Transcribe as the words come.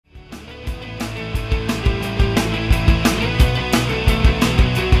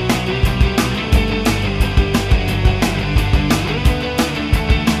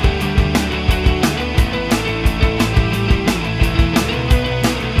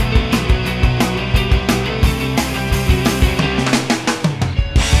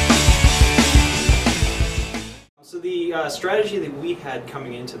strategy that we had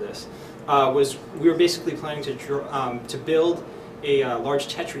coming into this was we were basically planning to build a large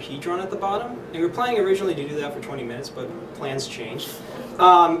tetrahedron at the bottom. And we were planning originally to do that for 20 minutes, but plans changed.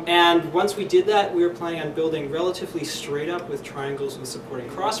 And once we did that, we were planning on building relatively straight up with triangles with supporting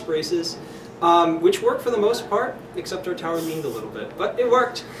cross braces, which worked for the most part, except our tower leaned a little bit, but it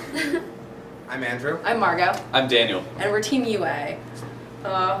worked. I'm Andrew. I'm Margot. I'm Daniel. And we're Team UA.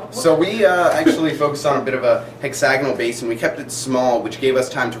 So we actually focused on a bit of a hexagonal base, and we kept it small, which gave us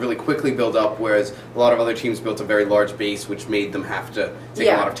time to really quickly build up, whereas a lot of other teams built a very large base, which made them have to take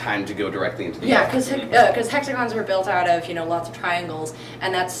a lot of time to go directly into the because hexagons were built out of lots of triangles,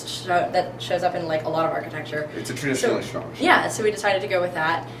 and that shows up in like a lot of architecture. It's a traditionally strong shape. Yeah, so we decided to go with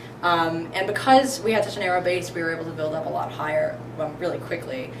that, and because we had such a narrow base, we were able to build up a lot higher really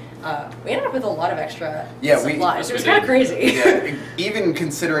quickly. We ended up with a lot lot of extra supplies. It was kind of crazy. Yeah, even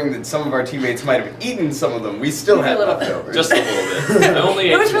considering that some of our teammates might have eaten some of them, we still had leftovers. Just a little bit. I only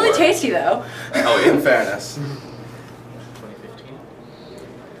ate It was really more. tasty though. Oh, yeah. In fairness. 2015.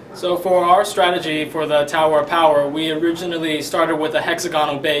 So for our strategy for the Tower of Power, we originally started with a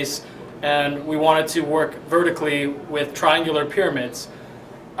hexagonal base, and we wanted to work vertically with triangular pyramids.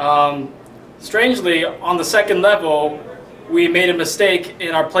 Strangely, on the second level, we made a mistake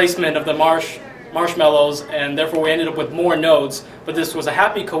in our placement of the marshmallows, and therefore we ended up with more nodes. But this was a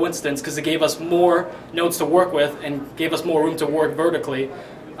happy coincidence because it gave us more nodes to work with and gave us more room to work vertically.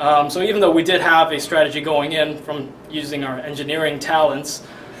 So even though we did have a strategy going in from using our engineering talents,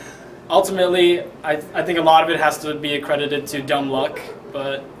 ultimately I think a lot of it has to be accredited to dumb luck.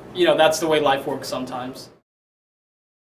 But that's the way life works sometimes.